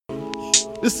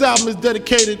This album is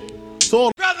dedicated to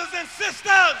all brothers and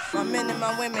sisters, my men and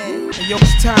my women. Hey, yo,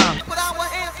 it's time. Put our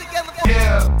hands together.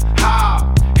 Hip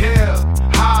hop, hip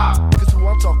hop. Cause who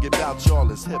I'm talking about, y'all,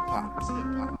 is hip hop. Hip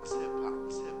hop, hip hop,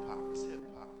 hip hop, hip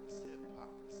hop, hip hop,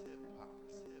 hip hop,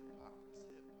 hip hop.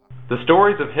 The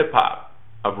stories of hip-hop,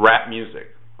 of rap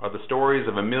music, are the stories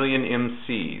of a million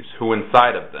MCs who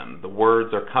inside of them the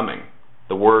words are coming,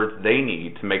 the words they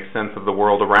need to make sense of the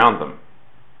world around them.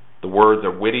 The words are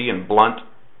witty and blunt,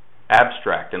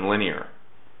 abstract and linear,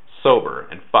 sober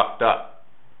and fucked up.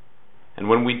 And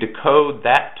when we decode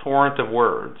that torrent of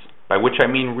words, by which I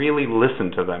mean really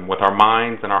listen to them with our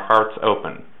minds and our hearts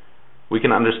open, we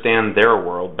can understand their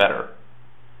world better,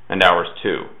 and ours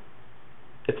too.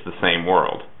 It's the same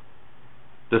world.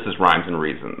 This is Rhymes and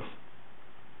Reasons.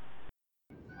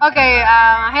 Okay,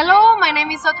 hello, my name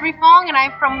is Otri Fong and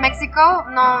I'm from Mexico.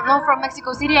 No, from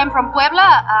Mexico City, I'm from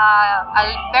Puebla,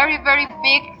 a very, very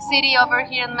big city over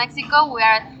here in Mexico. We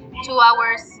are 2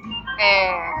 hours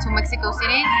to Mexico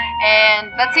City,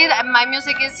 and that's it. My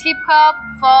music is hip hop,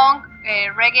 funk,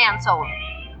 reggae, and soul.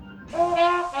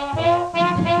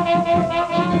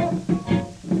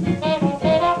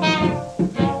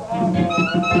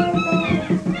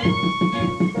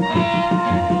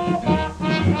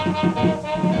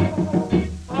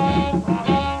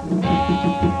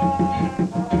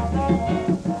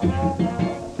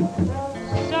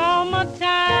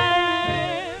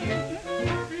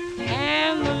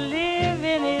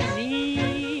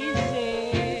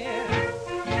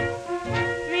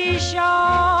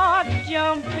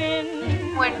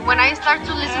 When I start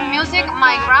to listen music,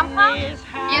 my grandpa used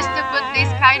to put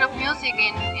this kind of music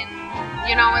in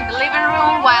the living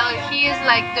room while he is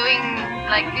like doing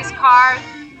like this card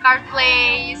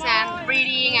plays and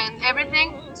reading and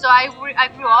everything. So I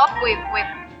grew up with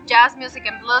jazz music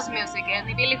and blues music, and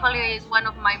Billie Holiday is one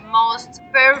of my most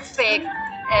perfect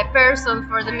person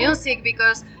for the music,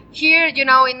 because here,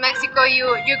 in Mexico, you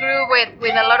grew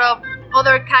with a lot of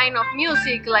other kind of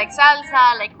music like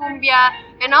salsa, like cumbia,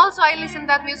 and also I listen to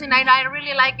that music and I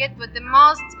really like it. But the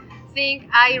most thing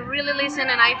I really listen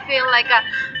and I feel like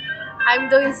I'm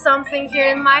doing something here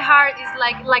in my heart is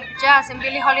like jazz, and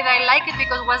Billie Holiday. I like it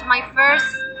because it was my first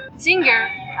singer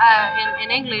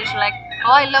in English. Like,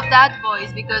 oh, I love that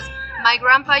voice, because my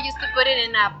grandpa used to put it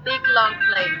in a big long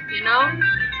plate,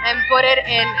 and put it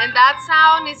in, and that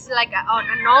sound is like an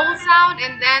old sound,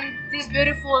 and then this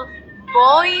beautiful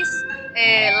voice,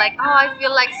 I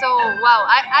feel like so wow.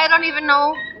 I don't even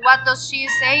know what does she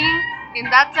saying in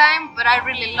that time, but I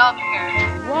really love her.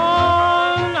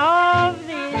 One of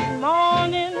these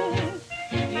mornings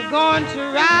you're going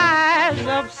to rise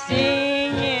up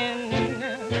singing,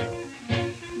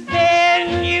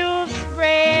 then you'll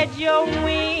spread your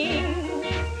wings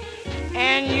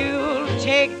and you'll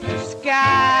take the sky.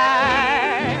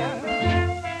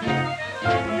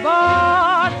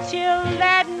 But till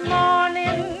that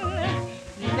morning,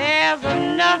 there's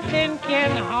nothing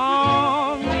can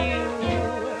harm you.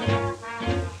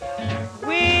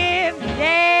 With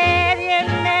Daddy and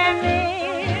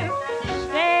Mammy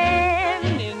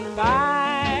standing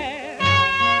by.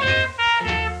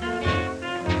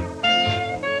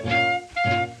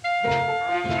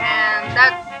 And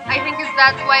I think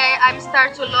that's why I'm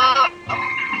start to love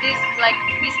this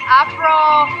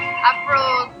Afro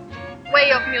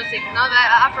way of music, the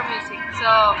Afro music. So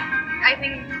I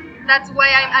think that's why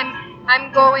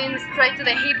I'm going straight to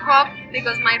the hip hop,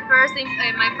 because my first things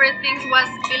was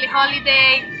Billie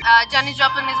Holiday. Janis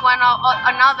Joplin is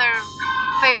another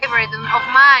favorite of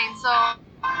mine. So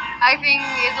I think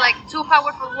it's like 2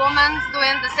 powerful women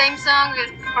doing the same song.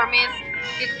 For me,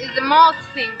 it's the most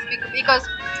things, because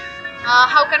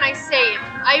how can I say it?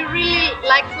 I really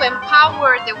like to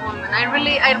empower the woman. I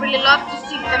really love to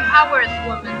see empowered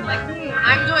women. Like,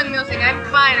 I'm doing music, I'm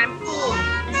fine, I'm cool.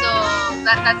 So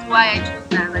that's why I choose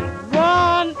that.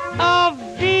 One of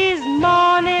these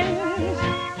mornings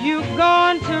you're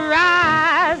going to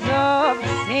rise up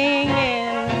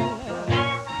singing,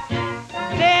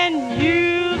 then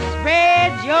you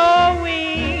spread your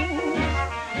wings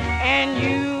and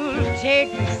you'll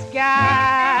take the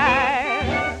sky.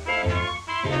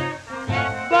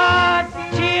 But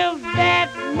till that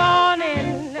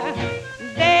morning,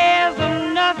 there's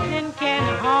nothing can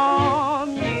harm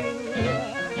you.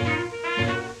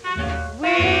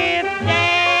 With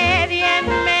Daddy and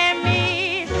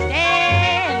Mammy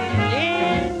standing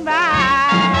by.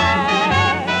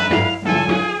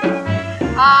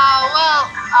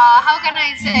 How can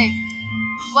I say?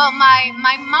 Well,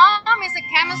 my mom is a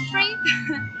chemistry.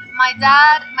 my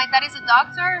dad is a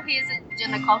doctor. He is a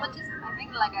gynecologist.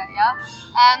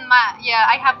 And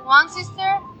I have one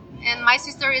sister. and my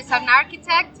sister is an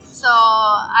architect. So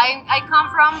I come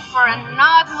for a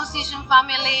not musician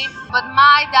family, but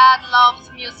my dad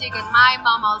loves music and my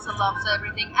mom also loves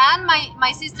everything. And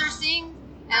my sister sings,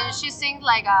 and she sings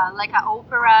like a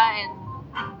opera and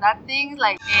that thing,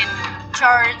 like in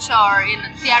church or in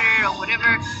a theater or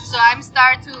whatever. So I'm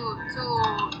start to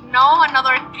know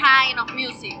another kind of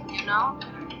music, you know,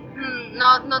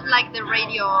 not like the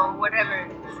radio or whatever.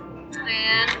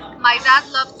 And my dad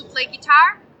loves to play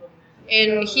guitar,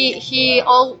 and he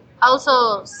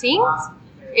also sings.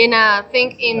 In a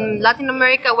thing in Latin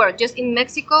America, or just in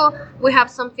Mexico, we have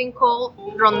something called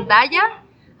rondalla,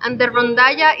 and the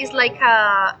rondalla is like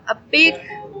a big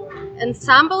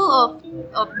ensemble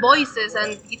of voices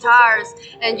and guitars,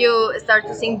 and you start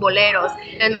to sing boleros,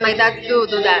 and my dad do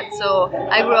that. So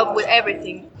I grew up with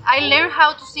everything. I learned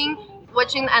how to sing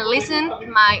watching and listen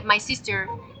my sister,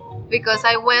 because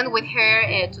I went with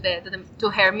her to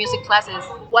her music classes,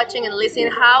 watching and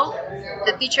listening how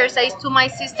the teacher says to my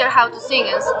sister how to sing,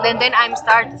 and then I'm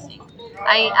start to sing.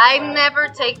 I never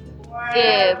take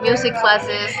music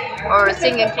classes or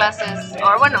singing classes,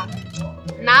 or bueno,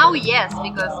 now yes,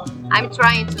 because I'm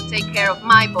trying to take care of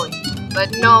my voice,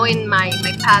 but no in my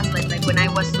past, like when I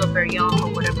was super young or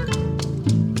whatever.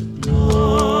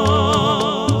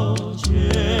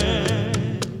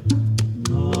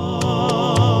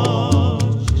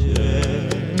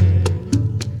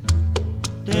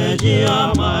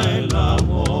 Llama el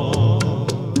amor.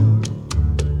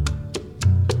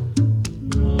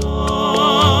 Noche,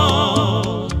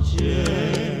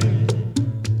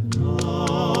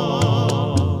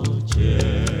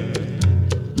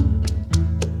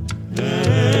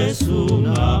 eres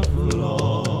una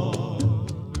flor.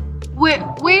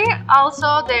 We're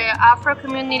also the Afro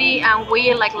community, and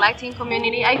we like Latin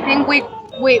community. I think we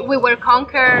were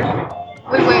conquered.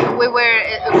 We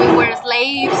were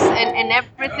slaves and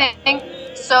everything.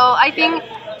 So I think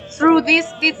through these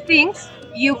things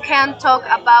you can talk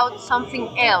about something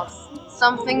else,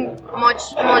 something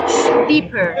much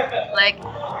deeper, like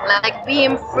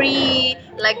being free,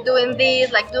 like doing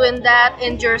this, like doing that.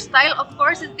 And your style, of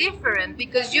course, is different,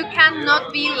 because you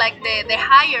cannot be like the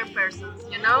higher persons,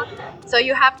 you know. So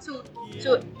you have to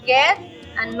get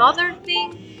another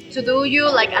thing to do you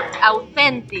like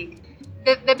authentic.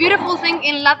 The beautiful thing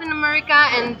in Latin America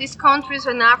and these countries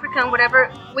and Africa and whatever,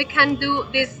 we can do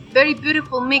these very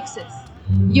beautiful mixes.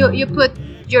 You put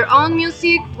your own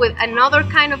music with another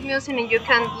kind of music, and you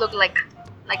can look like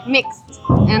mixed.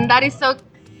 And that is so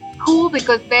cool,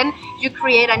 because then you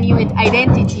create a new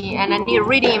identity and a new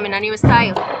rhythm and a new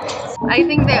style. I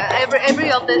think that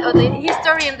every of the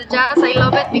history and the jazz, I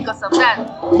love it because of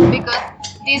that. Because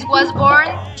this was born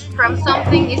from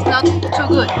something is not too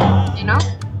good, you know?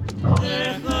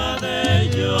 Deja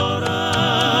de llorar,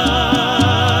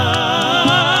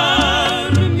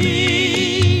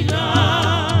 mira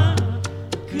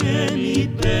que mi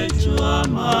pecho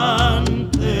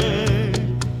amante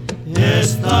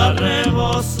está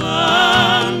rebosante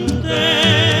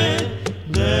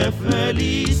de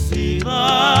felicidad.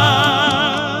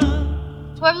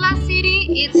 Puebla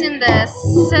City, it's in the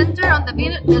center of the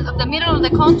middle of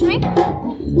the country.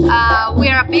 We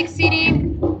are a big city.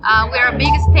 We are a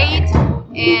big state,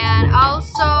 and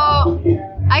also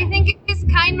I think it's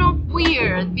kind of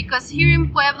weird, because here in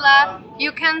Puebla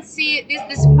you can see this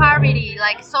disparity,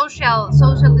 like social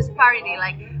disparity.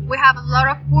 Like we have a lot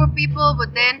of poor people,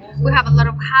 but then we have a lot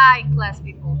of high class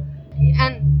people,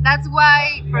 and that's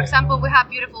why, for example, we have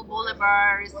beautiful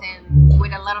boulevards and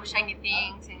with a lot of shiny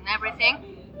things and everything.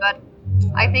 But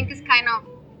I think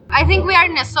we are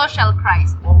in a social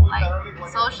crisis, like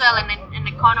social and an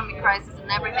economic crisis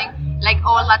and everything, like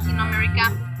all Latin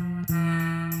America.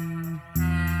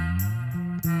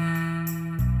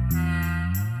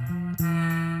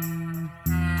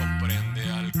 Comprende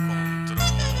al control.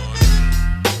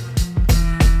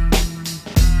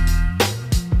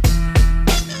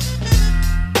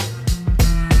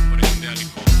 Comprende al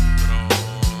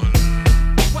control.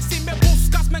 Pues si me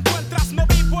buscas, me encuentras, no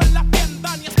vivo en la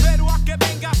tienda, ni espero a que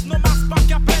vengas, nomás pa'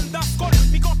 que aprendas.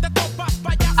 Conmigo te topas,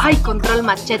 vayas. Ay, Control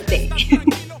Machete.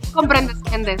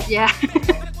 Comprendes, yeah.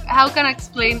 How can I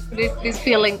explain this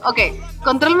feeling? Okay,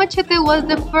 Control Machete was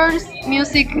the first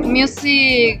music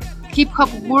hip hop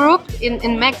group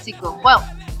in Mexico. Well,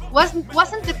 wasn't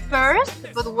the first,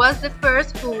 but was the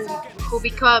first who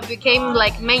became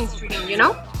like mainstream, you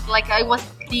know? Like I was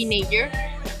a teenager,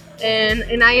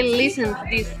 and I listened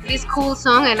to this cool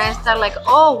song, and I started like,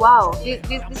 oh wow,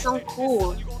 this song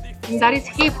cool. And that is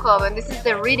hip hop, and this is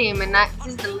the rhythm, and this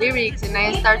is the lyrics, and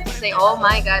I start to say, oh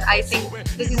my god, I think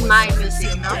this is my music,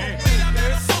 you know?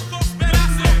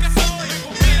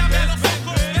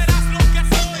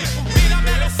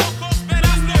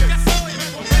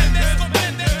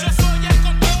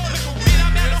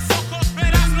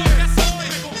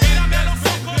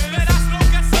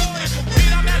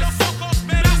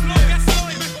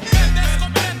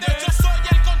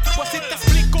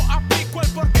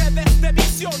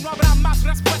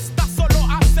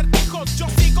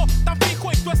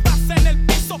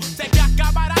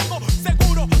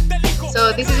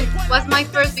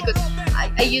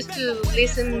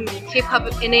 listen hip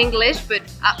hop in English, but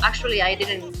actually I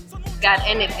didn't got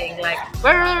anything like,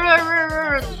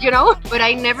 you know, but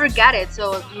I never got it.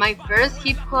 So my first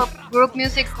hip hop group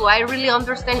music who I really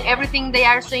understand everything they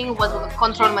are saying was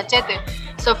Control Machete.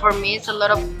 So for me it's a lot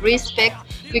of respect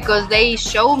because they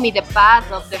show me the path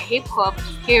of the hip hop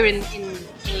here in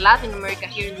Latin America,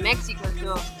 here in Mexico.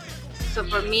 So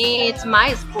for me it's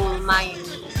my school,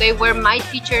 they were my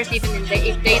teachers even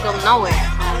if they don't know it.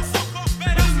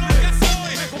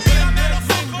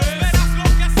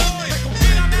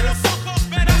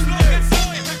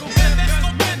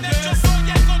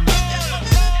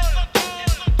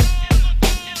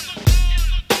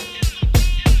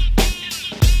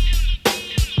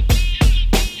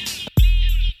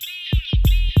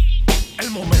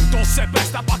 Se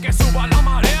presta pa' que suba la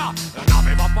marea. La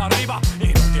nave va para arriba y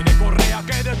no tiene correa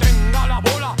que detenga la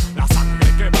bola. La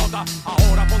sangre que brota,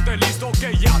 ahora ponte listo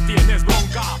que ya tienes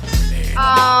bronca.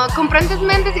 Comprendes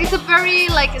Mendes is a very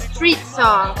like a street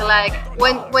song. Like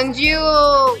when you,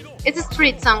 it's a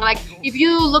street song. Like if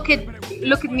you look at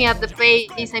me at the face,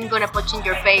 I'm gonna punch in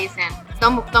your face and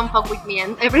don't fuck with me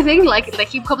and everything. Like the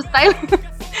hip hop style.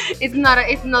 It's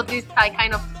not this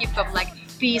kind of hip hop like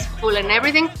peaceful and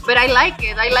everything, but I like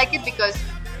it because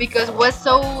it was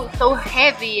so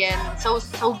heavy and so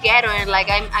ghetto, and like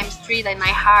I'm street and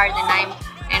I'm hard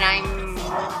and I'm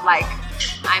like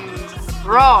I'm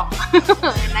raw and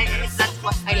that's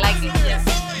what I like it. Yeah.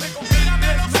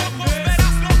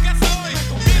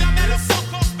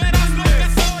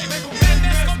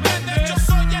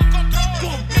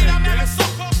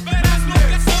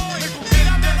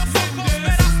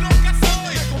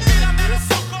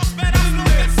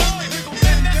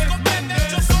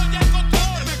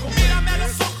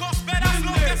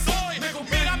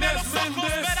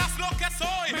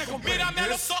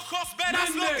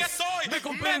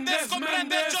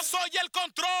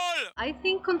 I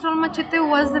think Control Machete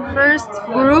was the first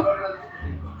group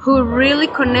who really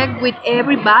connect with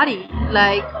everybody.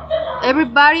 Like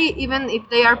everybody, even if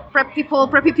they are preppy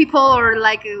people or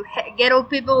like ghetto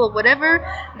people or whatever,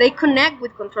 they connect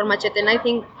with Control Machete. And I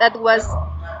think that was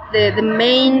the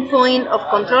main point of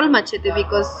Control Machete,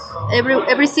 because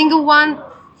every single one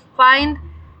find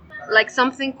like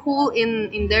something cool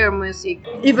in their music.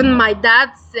 Even my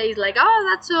dad says like,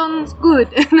 oh, that sounds good,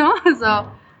 you know. So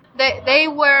they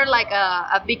were like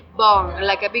a big bang,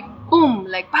 like a big boom,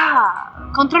 like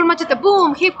bah, Control Machete,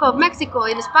 boom, hip hop, Mexico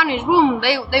in Spanish, boom.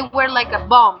 They were like a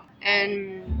bomb.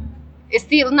 And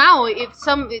still now, if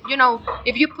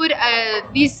you put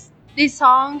this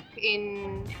one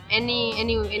in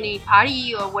any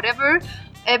party or whatever,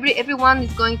 everyone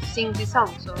is going to sing this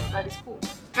song. So that is cool.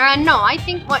 No, I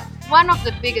think one of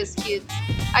the biggest hits,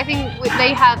 I think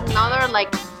they had another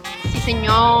like Si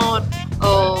Señor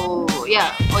or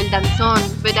El Danzón,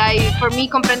 but for me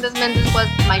Comprendes Mendes was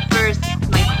my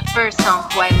first song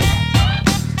who I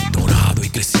listened. Dorado y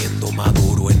creciendo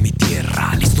maduro en mi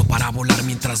tierra, listo para volar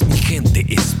mientras mi gente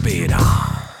espera.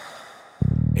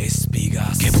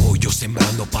 Espigas que voy yo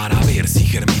sembrando para ver si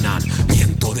germinan.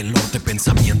 Viento del norte,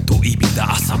 pensamiento y vida.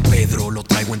 A San Pedro lo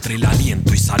traigo entre el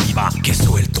aliento y saliva que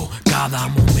suelto cada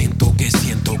momento que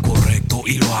siento correcto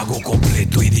y lo hago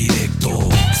completo y directo.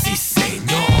 Sí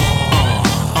señor,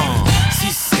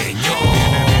 sí señor,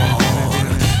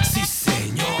 sí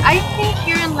señor. I think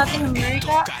here in Latin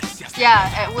America,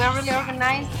 we're really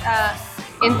organized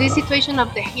in this situation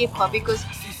of the hip hop, because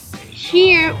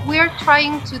here we're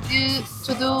trying to do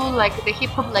like the hip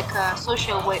hop like a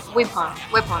social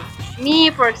weapon.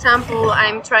 Me, for example,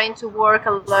 I'm trying to work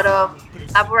a lot of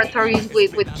laboratories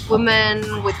with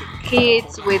women, with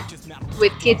kids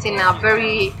in a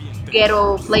very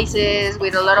ghetto places,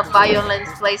 with a lot of violence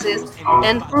places,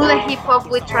 and through the hip hop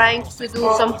we're trying to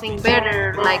do something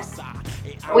better. Like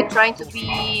we're trying to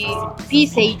be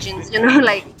peace agents,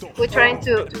 like we're trying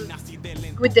to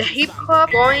with the hip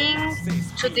hop going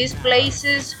to these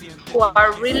places who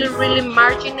are really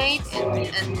marginate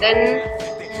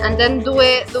and then do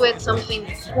it something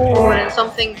cool and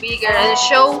something bigger and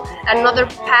show another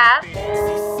path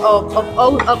of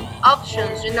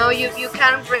options. You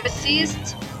can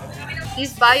resist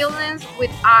this violence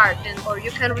with art, or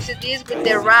you can resist this with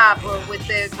the rap or with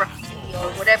the graffiti or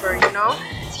whatever.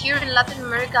 Here in Latin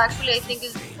America, actually, I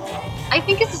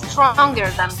think it's stronger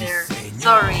than there.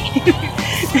 Sorry.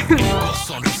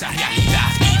 Sonrisa,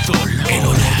 realidad, ídolo. El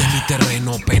olor de mi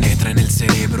terreno penetra en el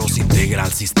cerebro, se integra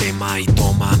al sistema y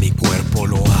toma mi cuerpo,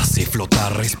 lo hace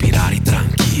flotar, respirar y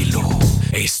tranquilo.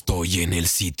 Estoy en el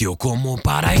sitio como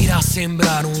para ir a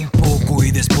sembrar un poco y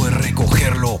después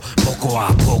recogerlo poco a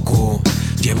poco,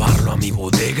 llevarlo a mi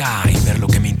bodega y ver lo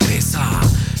que me interesa,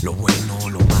 lo bueno,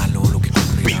 lo malo, lo que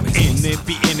comprendo.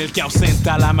 Viene el que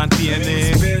ausenta la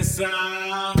mantiene.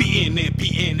 Viene,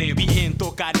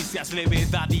 viento, caricias,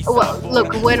 levedad y Well, sabor.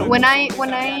 look, when I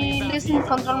listened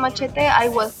Control Machete, I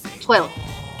was 12,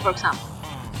 for example,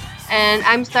 and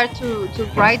I'm start to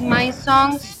write my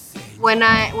songs when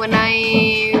I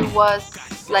was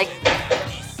like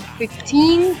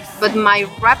 15, but my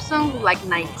rap song was like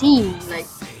 19,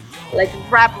 like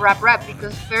rap,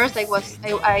 because first I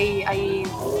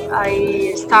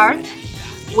start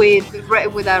with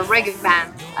a reggae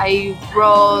band. I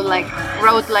wrote like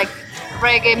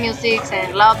reggae music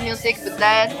and love music,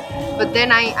 but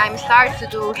then I'm start to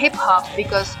do hip hop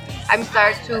because I'm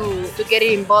start to get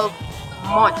involved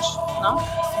much, no?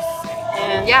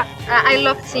 And yeah, I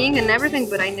love singing and everything,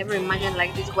 but I never imagined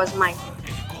like this was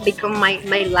become my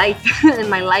life and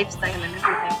my lifestyle and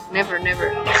everything.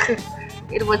 Never.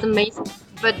 It was amazing.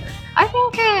 But I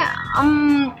think,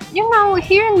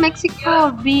 here in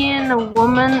Mexico, being a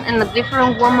woman and a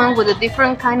different woman with a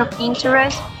different kind of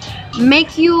interest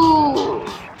make you,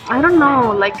 I don't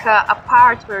know, like a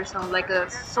part person, like a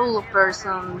solo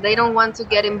person. They don't want to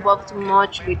get involved too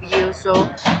much with you.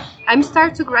 So I'm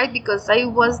start to write because I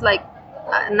was like,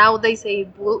 now they say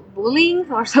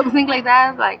bullying or something like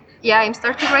that. Like, yeah, I'm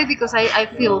starting to write because I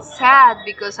feel sad,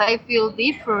 because I feel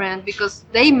different, because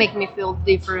they make me feel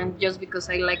different just because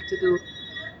I like to do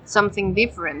something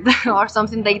different or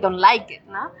something they don't like it,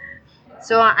 no?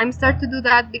 So I'm starting to do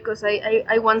that because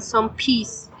I want some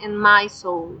peace in my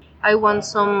soul. I want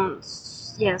some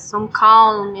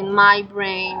calm in my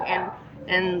brain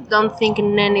and don't think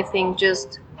in anything,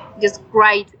 just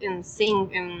write and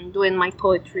sing and doing my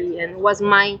poetry, and was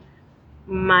my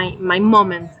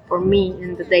moment for me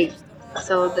in the day.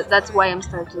 So that's why I'm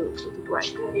starting to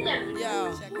write.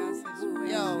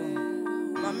 Yo,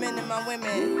 my men and my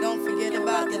women, don't forget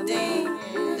about the dean.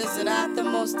 This is not the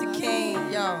most the king.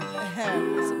 Yo,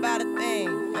 it's about a thing.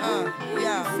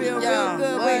 Yo, feel real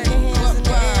good. Wave your hands in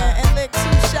the air and lick 2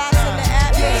 shots in the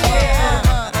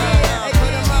atmosphere.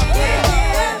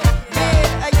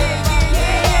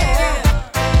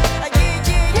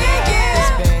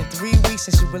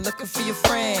 Since you were looking for your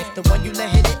friend, the one you let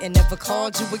hit it and never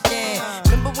called you again.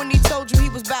 Remember when he told you he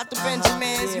was about to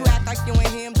Benjamins? You act like you ain't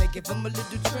him, they give him a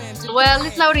little trim. Well,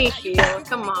 it's Lauryn Hill,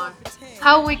 come on.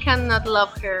 How we cannot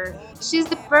love her? She's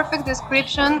the perfect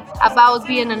description about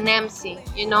being an MC.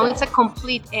 You know, it's a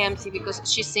complete MC because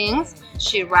she sings,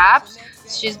 she raps,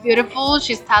 she's beautiful,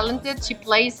 she's talented, she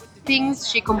plays things,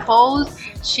 she composes,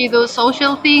 she does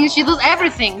social things, she does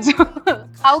everything.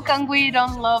 How can we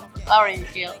don't love Lauryn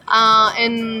Hill?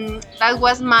 And that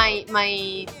was my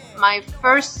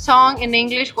first song in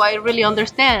English who I really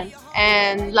understand.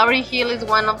 And Lauryn Hill is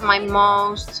one of my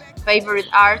most favorite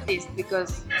artists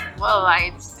because, well,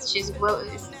 she's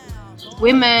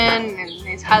women and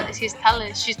she's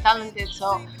talented.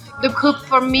 So the Coop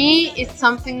for me is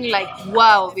something like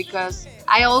wow, because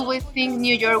I always think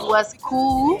New York was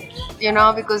cool, you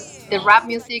know, because the rap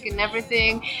music and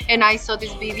everything. And I saw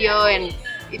this video and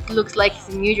it looks like it's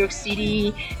in New York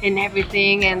City and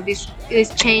everything. And these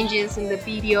changes in the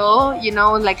video, you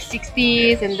know, like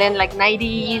 60s and then like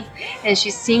 90s. And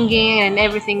she's singing and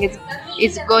everything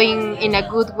is going in a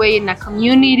good way in a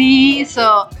community.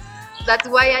 So that's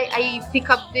why I pick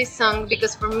up this song,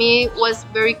 because for me it was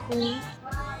very cool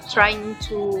trying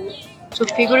to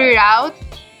figure it out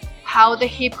how the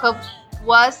hip hop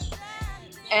was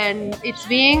and it's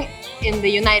being in the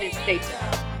United States.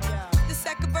 The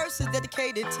second verse is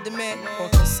dedicated to the man, more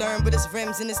concerned with his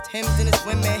rims and his Timbs and his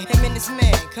women. Him and his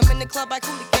man come in the club like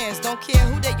hooligans, don't care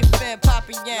who they your fan,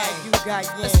 poppin' yang. Like you got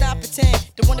yang. Let's not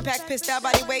pretend. The one that pack pissed out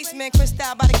by the waist, man, crissed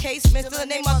out by the casement, still in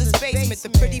their mother's basement. The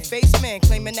pretty face man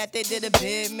claiming that they did a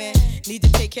bid, man. Need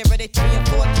to take care of their 3 and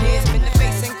 4 kids. Been the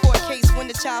face in court case when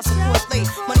the child support late.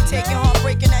 Money taking,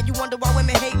 heartbreaking, now you wonder why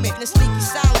women hate men. The sneaky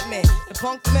silent man, the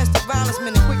punk domestic violence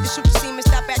man, the quick to shoot the semen,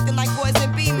 stop acting like boys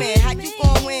and be men. How you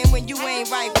gon' win when you ain't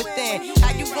right within?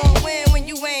 How you gon' win when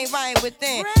you ain't right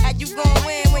within? How you gon'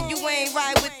 win when you ain't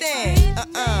right within?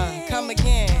 Come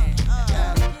again.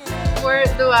 Where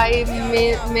do I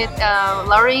meet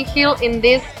Lauryn Hill in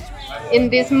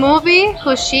this movie?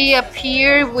 Who she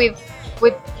appeared with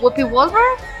Whoopi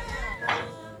Goldberg?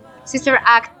 Sister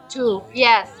Act 2.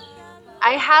 Yes,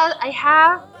 I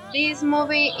have this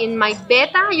movie in my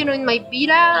beta. You know, in my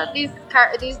beta,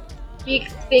 these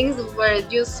big things where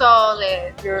you saw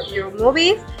your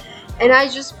movies, and I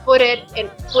just put it and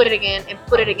put it again and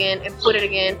put it again and put it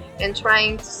again and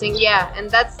trying to sing. Yeah, and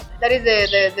that is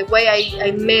the way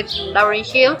I met Lauryn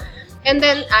Hill. And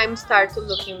then I'm start to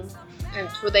looking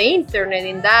through the internet.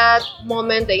 In that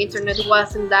moment, the internet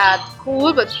wasn't that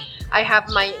cool, but I have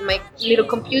my little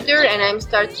computer and I'm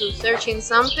start to searching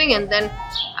something, and then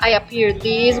I appear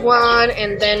this one,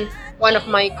 and then one of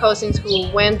my cousins who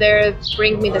went there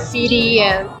bring me the CD.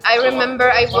 And I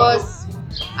remember I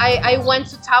went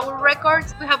to Tower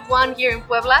Records. We have one here in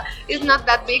Puebla. It's not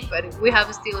that big, but we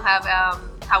still have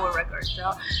Tower Records.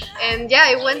 So, and yeah,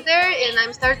 I went there and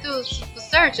I started to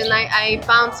search, and I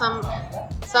found some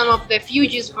of the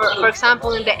fuges, for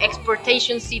example, in the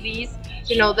exportation CDs.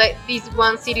 You know, that these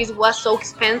one CDs was so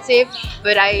expensive,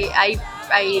 but I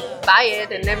buy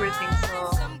it and everything. So.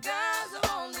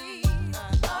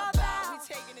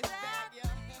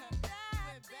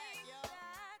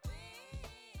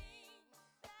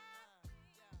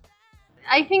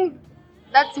 I think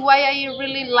that's why I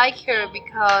really like her,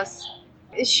 because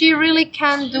she really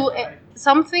can do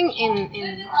something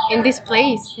in this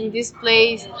place. In this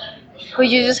place, where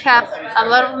you just have a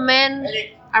lot of men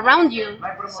around you.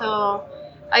 So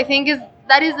I think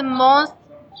that is the most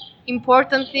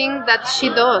important thing that she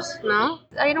does. No,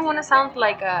 I don't want to sound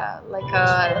like a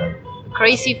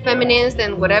crazy feminist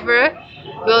and whatever,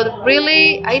 but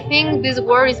really, I think this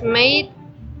world is made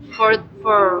for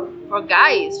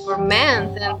guys, for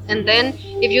men, and then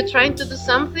if you're trying to do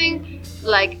something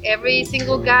like every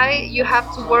single guy, you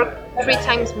have to work 3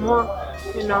 times more,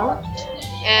 you know.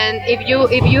 And if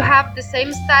you have the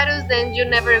same status, then you're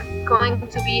never going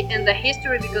to be in the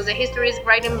history, because the history is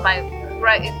written by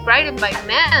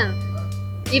men.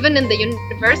 Even in the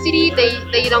university,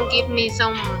 they don't give me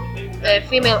some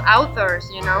female authors,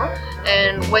 you know.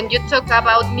 And when you talk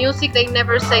about music, they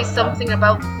never say something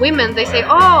about women. They say,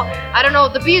 oh, I don't know,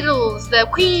 the Beatles, the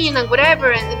Queen, and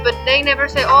whatever. But they never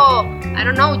say, oh, I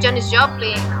don't know, Janis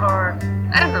Joplin, or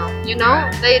I don't know, you know.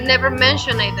 They never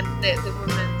mention the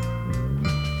women.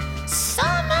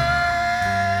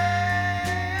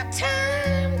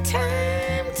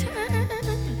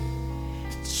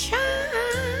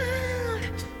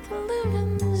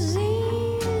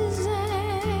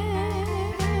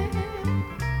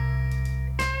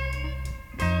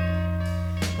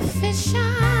 Fish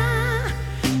are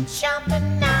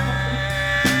jumping out.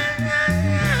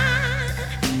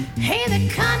 Hey, the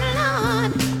cotton,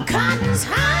 Lord, cotton's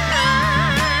high.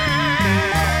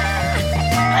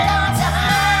 Lord's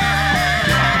high.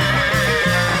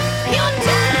 Your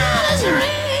dollar's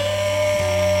rich,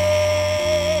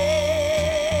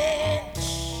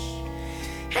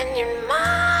 and your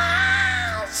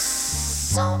mom's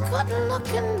so good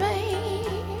looking,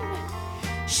 babe.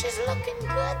 She's looking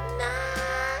good now.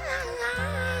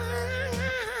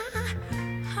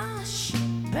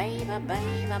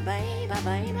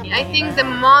 I think the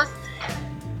most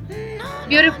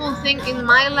beautiful thing in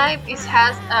my life is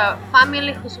has a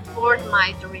family who support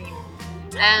my dream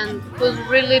and who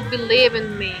really believe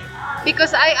in me,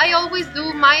 because I always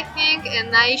do my thing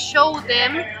and I show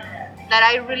them that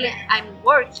I'm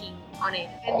working on it.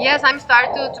 And yes, I'm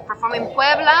starting to perform in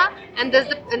Puebla, and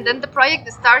then the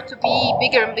project start to be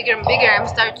bigger and bigger and bigger. I'm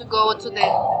start to go to the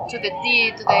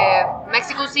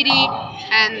Mexico City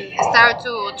and start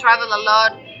to travel a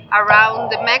lot around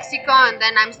the Mexico, and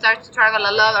then I'm start to travel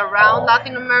a lot around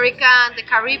Latin America and the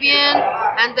Caribbean,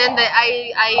 and then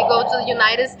I go to the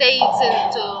United States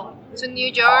and to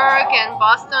New York and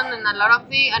Boston and a lot of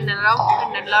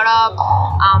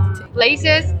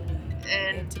places.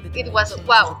 And it was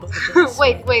wow.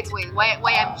 wait,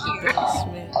 why I'm here?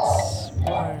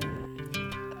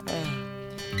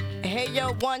 Hey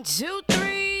yo, 1, 2,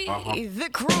 3. The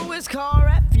crew is called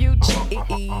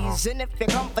Refugees, and if you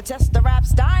come for test the rap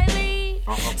style,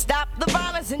 stop the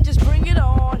violence and just bring it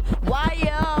on. Why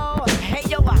yo? Hey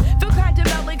yo, I feel kind of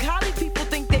melancholy. People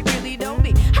think they really know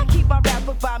me. I keep my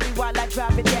rapper by me while I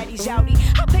drive a daddy shouty.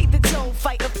 I pay the tone,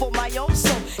 fighting for my own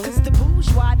soul, cause the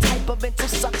bourgeois type of mental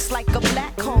sucks like a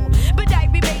black hole. But I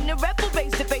remain a rebel,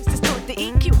 face to face, distort the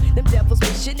EQ. Them devils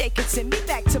wishing they could send me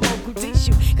back to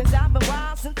Mogadishu, cause I've been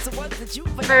wild since the words that you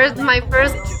My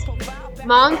first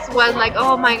months was like,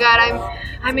 oh my god,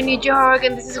 I'm in New York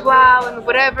and this is wow and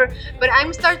whatever. But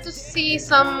I'm starting to see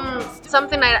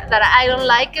something that I don't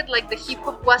like it. Like the hip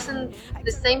hop wasn't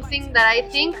the same thing that I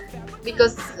think,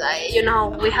 because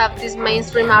we have these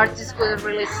mainstream artists who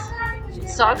really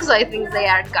sucks. I think they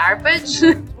are garbage.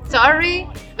 Sorry,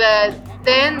 but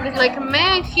then it's like,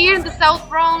 man, here in the South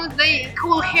Bronx, they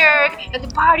cool hair and the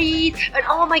parties and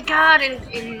oh my god, and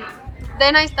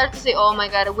then I start to say, oh my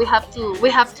god, we have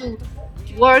to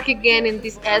work again in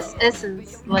this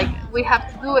essence. Like we have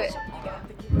to do it.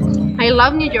 I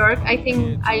love New York. I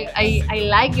think I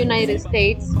like United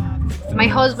States. My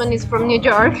husband is from New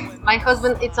York. My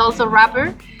husband is also a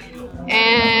rapper,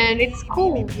 and it's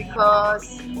cool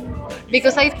because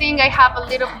because I think I have a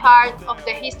little part of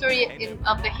the history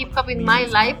of the hip hop in my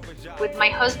life with my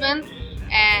husband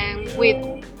and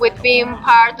with being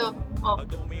part of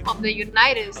the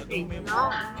United States, you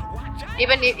know.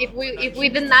 Even if we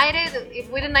denied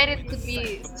it could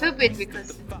be stupid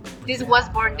because this was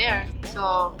born there.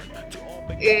 So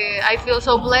I feel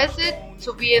so blessed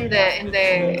to be in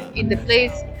the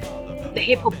place the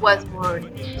hip hop was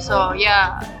born. So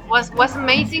yeah, was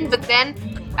amazing. But then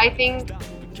I think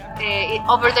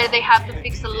over there they have to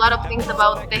fix a lot of things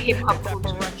about the hip hop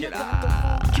culture.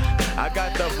 I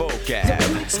got the vocab.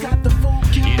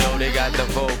 You know they got the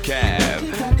vocab.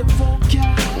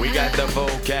 We got the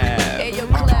vocab. Hey, yo,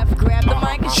 Clef, grab the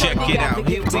mic and check it out.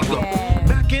 Here we go.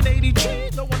 Back in '83,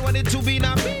 no one wanted to be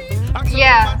not me.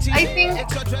 Yeah, I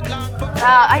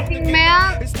think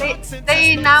man,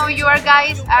 they now your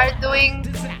guys are doing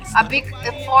a big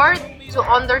effort to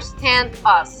understand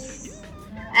us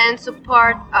and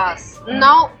support us.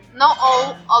 No, not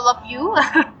all of you,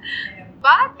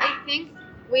 but I think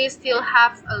we still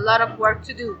have a lot of work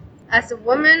to do as a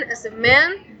woman, as a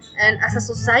man, and as a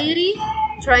society,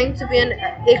 trying to be an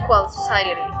equal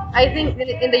society. I think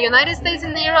in the United States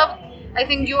and Europe, I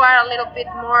think you are a little bit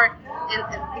more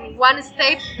in one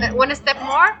step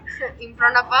more in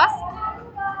front of us.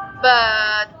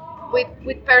 But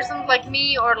with persons like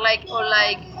me or like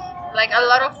a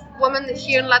lot of women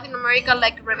here in Latin America,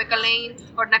 like Rebecca Lane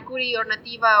or Nakuri or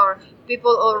Nativa or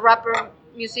people or rapper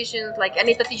musicians like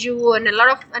Anita Tijoux and a lot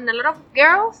of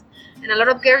girls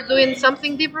doing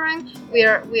something different. We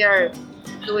are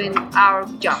doing our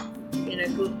job in a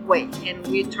good way, and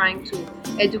we're trying to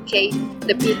educate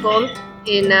the people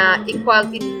in an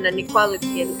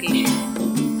equality education.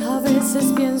 A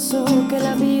veces pienso que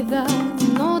la vida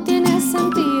no tiene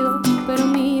sentido, pero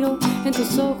miro en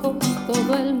tus ojos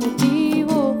todo el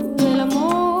motivo del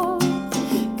amor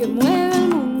que mueve el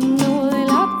mundo, del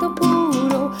acto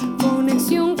puro,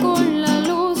 conexión con la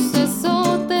luz,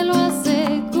 eso te lo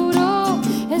aseguro.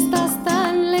 Estás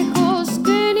tan lejos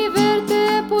que ni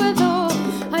verte puedo,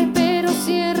 ay, pero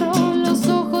cierro los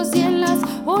ojos y en las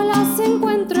olas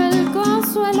encuentro el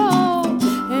consuelo,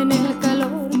 en el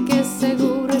calor que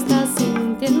seguro estás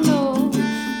sintiendo,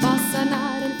 va a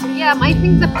sanar el frío. Yeah, I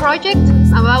think the project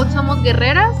about Somos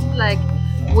Guerreras, like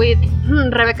with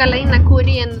Rebecca Lane,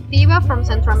 Nakuri, and Nativa from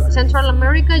Central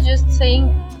America, just saying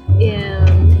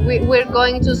we're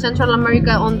going to Central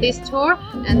America on this tour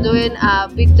and doing a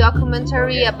big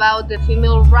documentary about the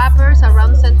female rappers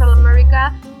around Central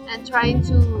America and trying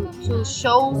to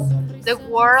show the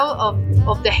world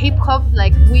of the hip hop,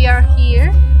 like we are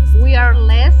here, we are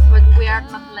less, but we are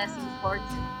not less important.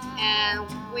 And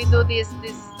we do this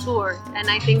tour, and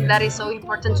I think that is so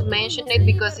important to mention it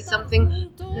because it's something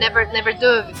never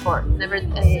do before. Never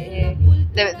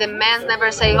the men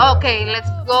never say, okay, let's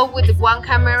go with one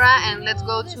camera and let's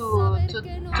go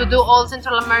to do all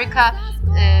Central America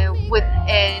with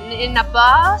in a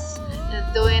bus,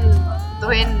 doing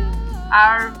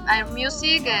our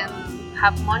music and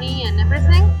have money and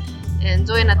everything, and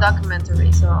doing a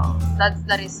documentary. So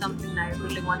that is something I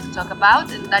really want to talk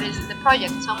about, and that is the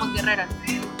project Somos Guerreras.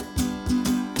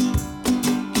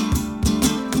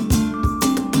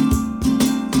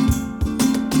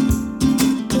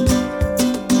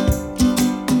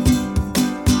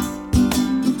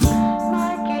 No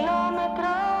hay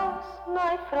kilómetros, no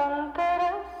hay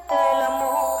fronteras, el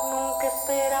amor nunca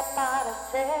espera para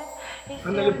ser.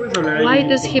 Why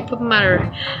does hip hop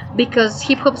matter? Because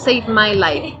hip hop saved my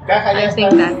life. I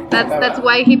think that's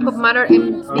why hip hop matter,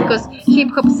 and because hip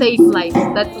hop saved lives.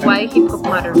 That's why hip hop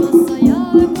matters.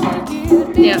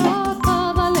 Yeah.